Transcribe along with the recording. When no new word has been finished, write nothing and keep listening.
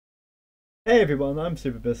Hey everyone, I'm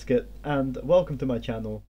Superbiscuit, and welcome to my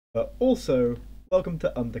channel, but also welcome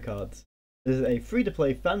to Undercards. This is a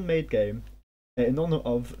free-to-play fan-made game in honor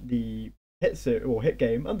of the hit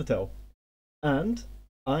game Undertale, and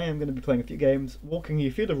I am going to be playing a few games, walking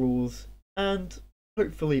you through the rules, and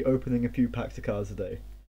hopefully opening a few packs of cards today.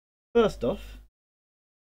 First off,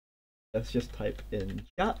 let's just type in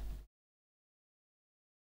chat.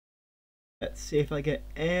 Let's see if I get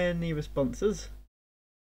any responses.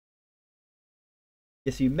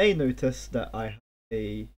 Yes, you may notice that I have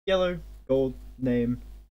a yellow gold name,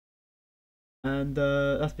 and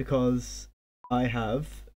that's because I have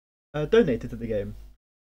donated to the game.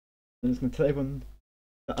 I'm just going to tell everyone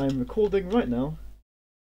that I'm recording right now.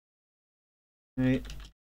 Right.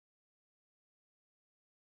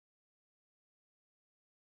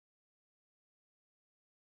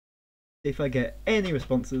 If I get any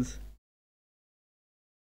responses.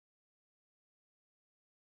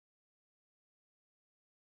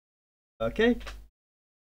 Okay.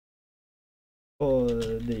 For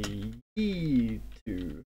the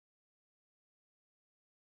YouTube.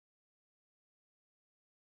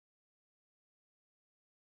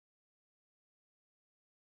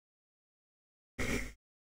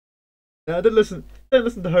 No, don't listen. Don't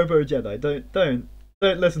listen to Hobo Jedi. Don't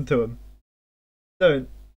listen to him. Don't.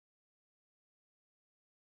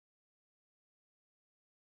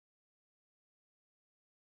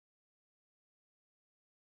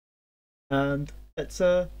 And let's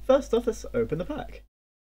first off, let's open the pack.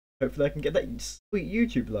 Hopefully, I can get that sweet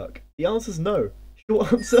YouTube luck. The answer's no.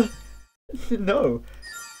 Short answer, no.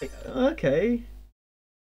 Okay.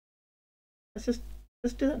 Let's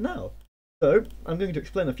do that now. So, I'm going to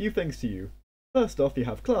explain a few things to you. First off, you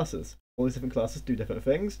have classes. All these different classes do different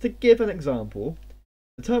things. To give an example,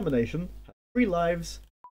 Determination has 3 lives,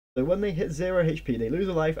 so when they hit 0 HP they lose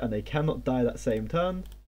a life and they cannot die that same turn.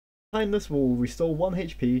 Kindness will restore 1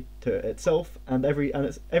 HP to itself and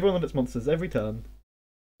everyone of its monsters every turn.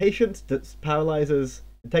 Patience that paralyzes.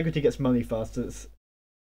 Integrity gets money faster.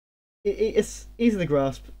 It's easy to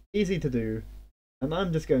grasp, easy to do, and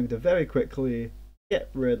I'm just going to very quickly get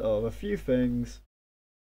rid of a few things.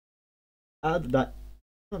 Add that,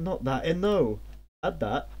 not that, no. Add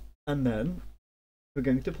that, and then we're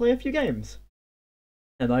going to play a few games.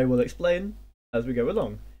 And I will explain as we go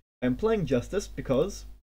along. I'm playing Justice because,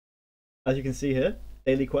 as you can see here,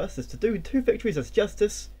 daily quest is to do 2 victories as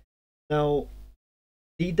Justice. Now,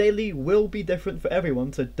 the daily will be different for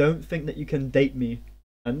everyone, so don't think that you can date me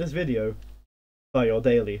and this video by your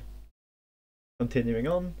daily. Continuing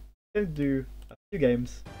on, I'm going to do a few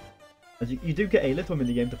games. And you do get a little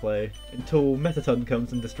mini game to play until Metaton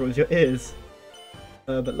comes and destroys your ears.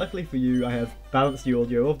 But luckily for you, I have balanced the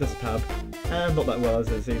audio of this tab, and not that well as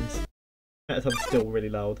it seems. Metaton's still really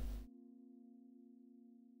loud.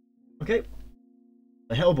 Okay,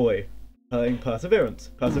 the Hellboy, playing Perseverance.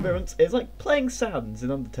 Perseverance is like playing Sans in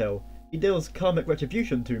Undertale. He deals karmic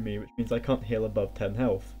retribution to me, which means I can't heal above 10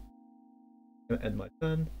 health. I'm gonna end my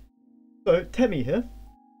turn. So, Temmie here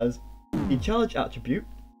has the Charge attribute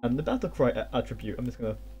and the Battle Cry attribute. I'm just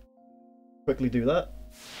gonna quickly do that.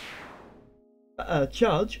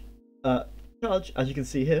 Charge, as you can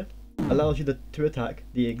see here, allows you to attack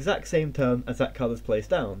the exact same turn as that card is placed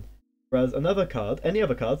down. Whereas another card, any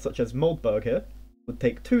other card, such as Moldberg here, would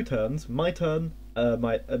take 2 turns, my turn,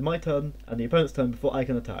 my turn, and the opponent's turn before I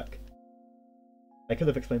can attack. I could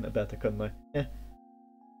have explained that better, couldn't I? Yeah.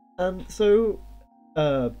 And so,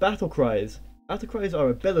 Battle Cries. Battle Cries are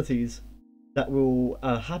abilities that will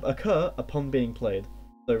occur upon being played.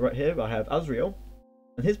 So right here I have Azrael,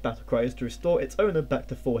 and his Battle Cry is to restore its owner back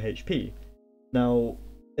to 4 HP. Now,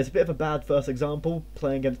 it's a bit of a bad first example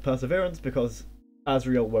playing against Perseverance because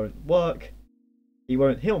Azrael won't work, he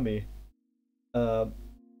won't heal me.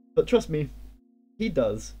 But trust me, he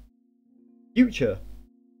does. Future.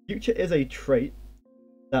 Future is a trait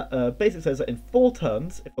that basically says that in 4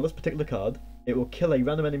 turns, for this particular card, it will kill a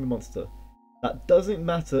random enemy monster. That doesn't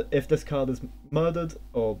matter if this card is murdered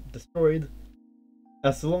or destroyed.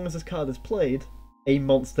 As long as this card is played, a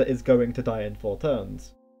monster is going to die in 4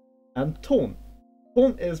 turns. And Taunt.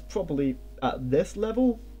 Taunt is probably at this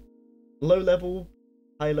level, low level,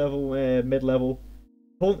 high level, mid level.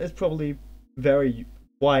 Taunt is probably very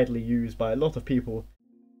widely used by a lot of people.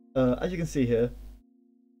 As you can see here,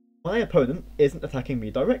 my opponent isn't attacking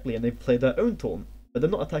me directly and they've played their own Taunt, but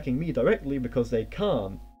they're not attacking me directly because they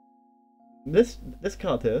can't. This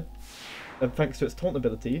card here, thanks to its Taunt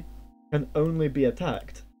ability, can only be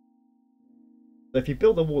attacked. So if you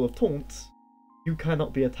build a wall of taunts, you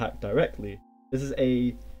cannot be attacked directly. This is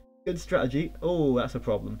a good strategy. Oh, that's a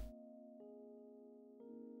problem.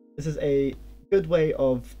 This is a good way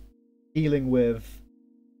of dealing with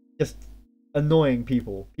just annoying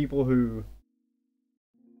people. People who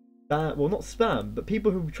well, not spam, but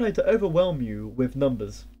people who try to overwhelm you with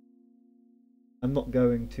numbers. I'm not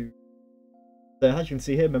going to... So as you can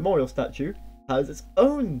see here, Memorial Statue has its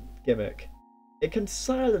own gimmick. It can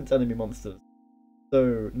silence enemy monsters.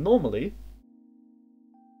 So normally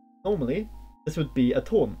this would be a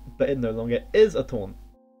taunt, but it no longer is a taunt.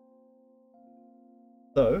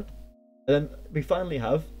 So, and then we finally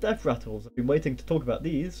have Death Rattles. I've been waiting to talk about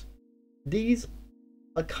these. These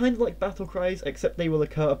are kind of like battle cries, except they will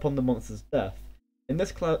occur upon the monster's death. In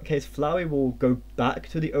this case, Flowey will go back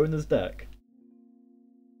to the owner's deck.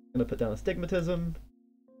 I'm gonna put down Astigmatism.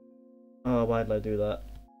 Oh, why did I do that?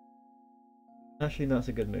 Actually, that's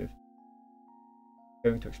a good move.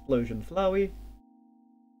 Going to Explosion Flowey.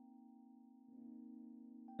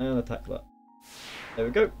 And attack that. There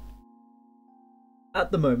we go.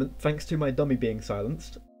 At the moment, thanks to my dummy being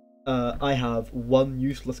silenced, I have one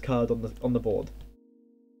useless card on the board.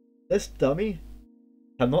 This dummy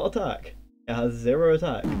cannot attack. It has 0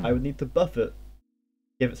 attack. I would need to buff it,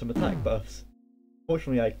 give it some attack buffs.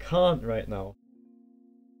 Fortunately, I can't right now.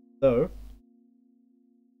 So,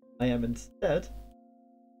 I am instead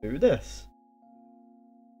do this.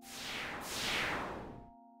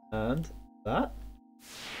 And that.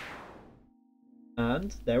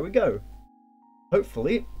 And there we go.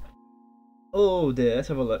 Hopefully. Oh dear, let's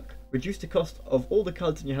have a look. Reduce the cost of all the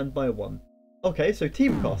cards in your hand by 1. Okay, so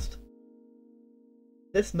team cost.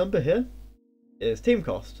 This number here is team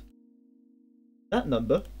cost. That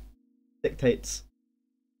number dictates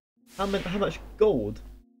how much gold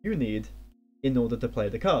you need in order to play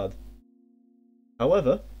the card.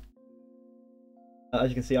 However, as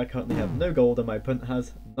you can see, I currently have no gold and my opponent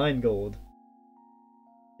has 9 gold.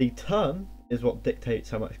 The turn is what dictates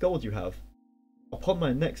how much gold you have. Upon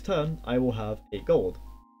my next turn, I will have 8 gold.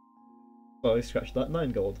 So I scratch that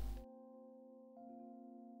 9 gold.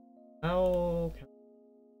 How can...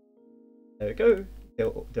 There we go.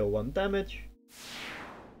 Deal 1 damage.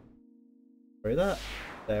 Throw that.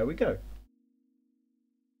 There we go.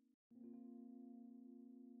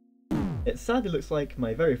 It sadly looks like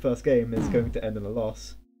my very first game is going to end in a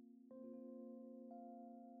loss.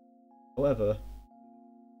 However,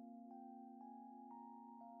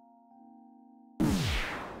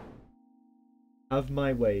 have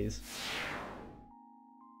my ways.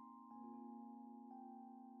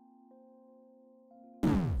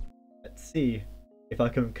 Let's see if I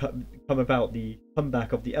can come about the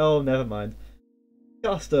comeback of the... Oh, never mind.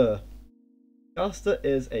 Caster. Caster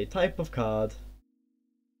is a type of card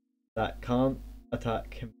that can't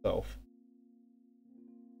attack himself.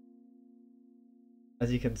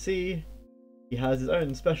 As you can see, he has his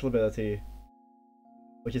own special ability,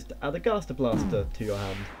 which is to add a Caster Blaster to your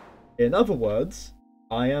hand. In other words,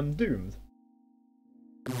 I am doomed.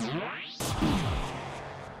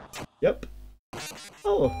 Yep.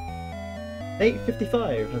 Oh!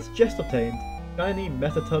 855 has just obtained Shiny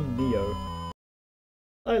Metaton Neo.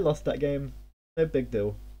 I lost that game, no big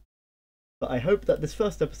deal. But I hope that this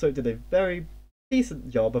first episode did a very decent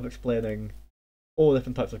job of explaining all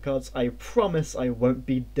different types of cards. I promise I won't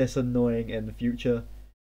be this annoying in the future.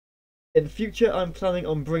 In future, I'm planning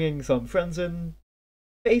on bringing some friends in,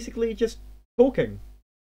 basically just talking,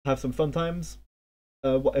 have some fun times,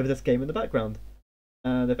 whatever this game in the background.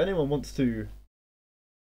 And if anyone wants to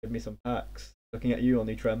give me some packs, looking at you,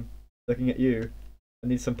 Onitrem, looking at you, I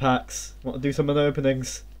need some packs, want to do some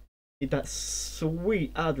openings, need that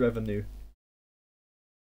sweet ad revenue.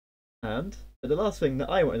 And the last thing that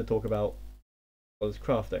I wanted to talk about was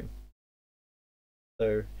crafting.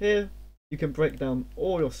 So here, you can break down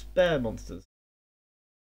all your spare monsters.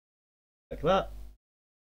 Like that.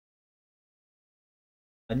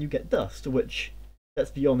 And you get dust, which, let's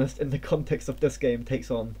be honest, in the context of this game takes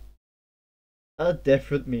on a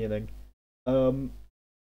different meaning.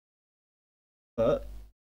 But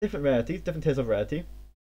different rarities, different tiers of rarity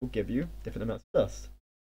will give you different amounts of dust.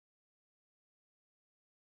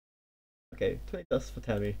 Okay, 20 dust for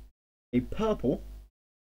Tammy. A purple,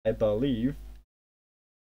 I believe,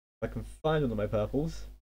 if I can find one of my purples.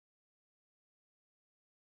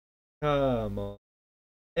 Come on.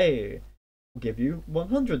 A will give you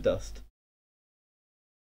 100 dust.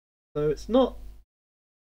 So it's not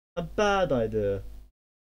a bad idea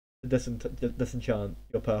to disenchant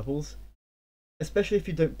your purples, especially if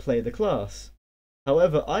you don't play the class.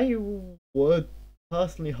 However, I would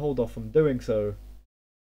personally hold off from doing so,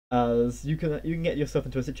 as you can get yourself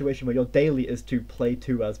into a situation where your daily is to play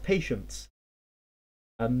 2 as patience.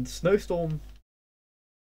 And Snowstorm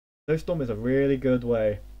is a really good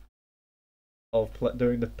way of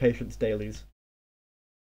doing the patience dailies.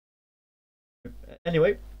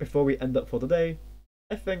 Anyway, before we end up for today,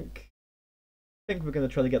 I think we're gonna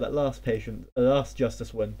try to get that last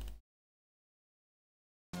justice win.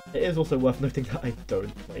 It is also worth noting that I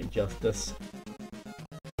don't play justice.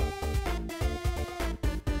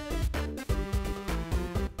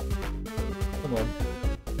 Come on.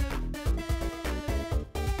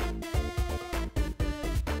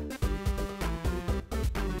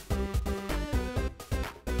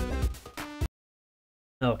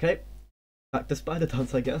 Okay, back to spider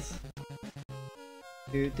dance, I guess.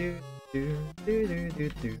 Do do do do do do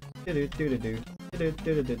do do do do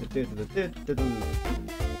do do do do do.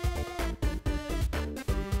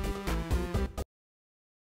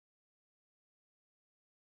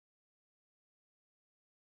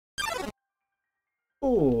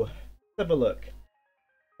 Ooh, let's have a look.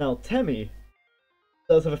 Now, Temmie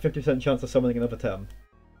does have a 50% chance of summoning another term.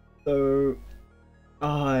 So,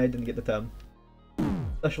 I didn't get the term.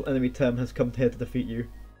 Special enemy term has come here to defeat you.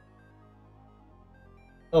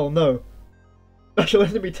 Oh no! Special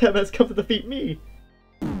enemy term has come to defeat me!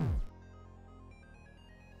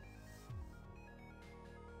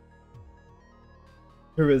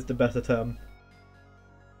 Who is the better term?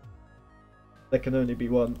 There can only be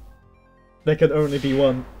one. There can only be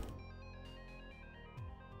one.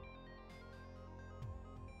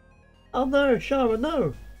 Oh no, Shara,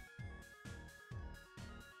 no!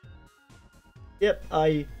 Yep,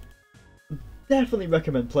 I definitely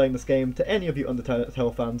recommend playing this game to any of you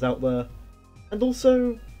Undertale fans out there. And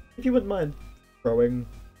also, if you wouldn't mind throwing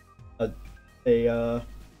what's the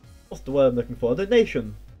word I'm looking for? A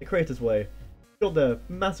donation, the Creator's Way. Sure, they'll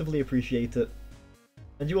massively appreciate it.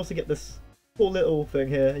 And you also get this cool little thing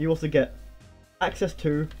here. You also get access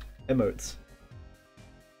to emotes.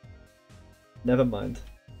 Never mind.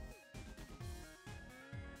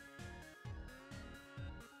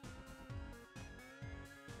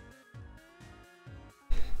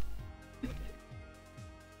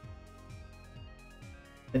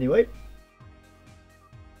 Anyway.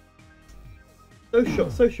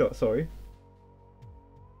 So short, sorry.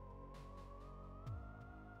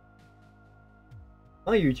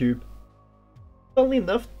 My YouTube, funnily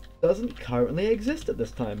enough, doesn't currently exist at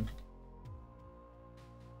this time.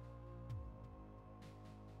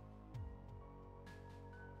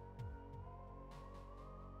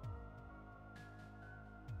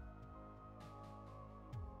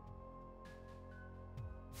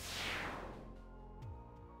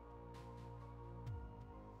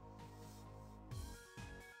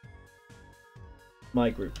 My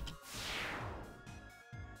group.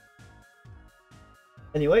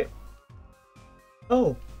 Anyway.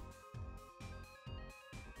 Oh.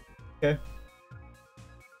 Okay.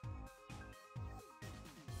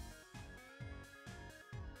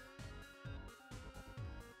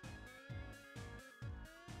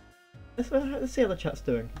 Let's see how the chat's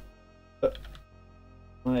doing. But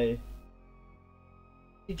my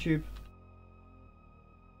YouTube.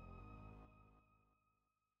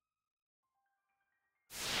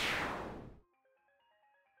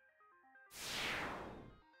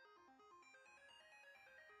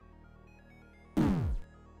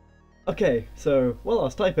 Okay, so while I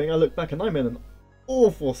was typing, I looked back and I'm in an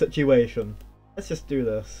awful situation. Let's just do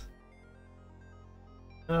this.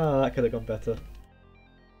 Ah, that could have gone better.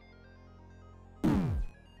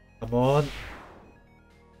 Come on.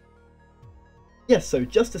 Yes, so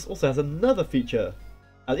Justice also has another feature.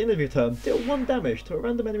 At the end of your turn, deal 1 damage to a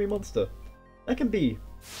random enemy monster. That can be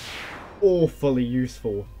awfully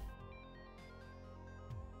useful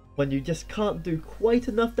when you just can't do quite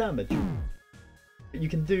enough damage. But you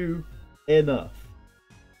can do enough.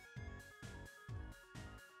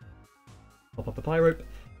 Pop up a pyrope.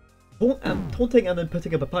 Taunting and then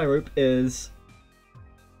putting up a pyrope is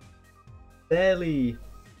fairly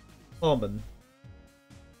common.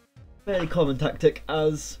 Fairly common tactic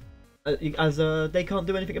as they can't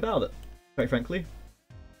do anything about it, quite frankly.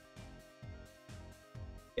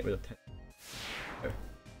 Get rid of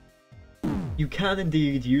 10. You can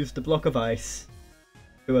indeed use the block of ice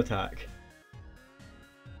to attack.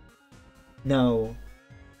 Now,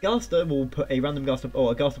 Gaster will put a random Gaster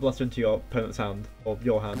or a Gaster Blaster into your opponent's hand, or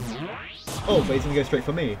your hand. Oh, but he's gonna go straight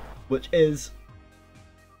for me, which is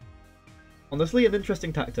honestly an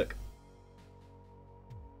interesting tactic.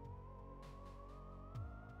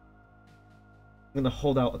 I'm gonna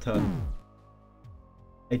hold out a turn.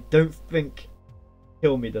 I don't think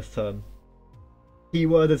kill me this turn.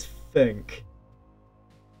 Keyword is think.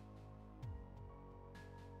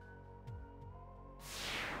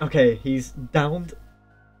 Okay, he's downed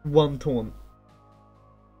 1 taunt.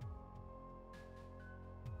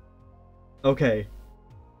 Okay.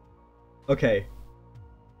 Okay.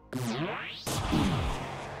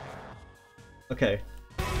 Okay.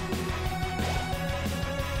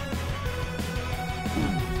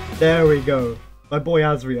 There we go. My boy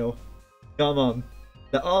Azrael. Come on.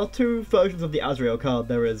 There are two versions of the Azrael card.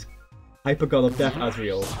 There is Hyper God of Death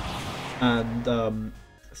Azrael and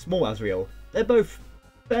Small Azrael. They're both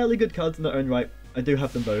fairly good cards in their own right. I do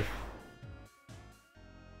have them both.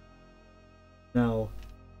 Now,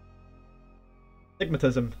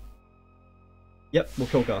 Stigmatism. Yep, we'll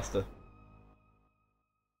kill Gaster.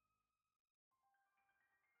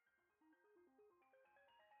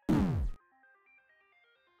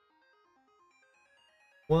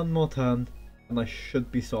 One more turn, and I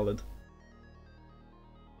should be solid.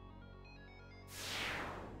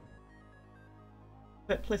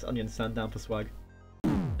 Place Onion Sand down for swag.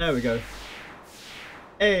 There we go.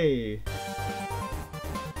 Hey!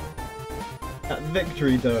 That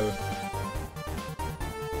victory though.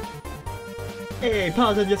 Hey,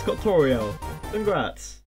 Paladin just got Toriel.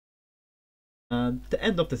 Congrats. And to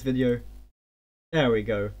end off this video, there we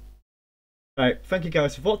go. Alright, thank you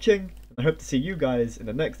guys for watching. I hope to see you guys in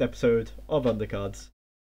the next episode of Undercards.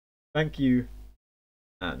 Thank you,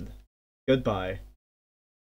 and goodbye.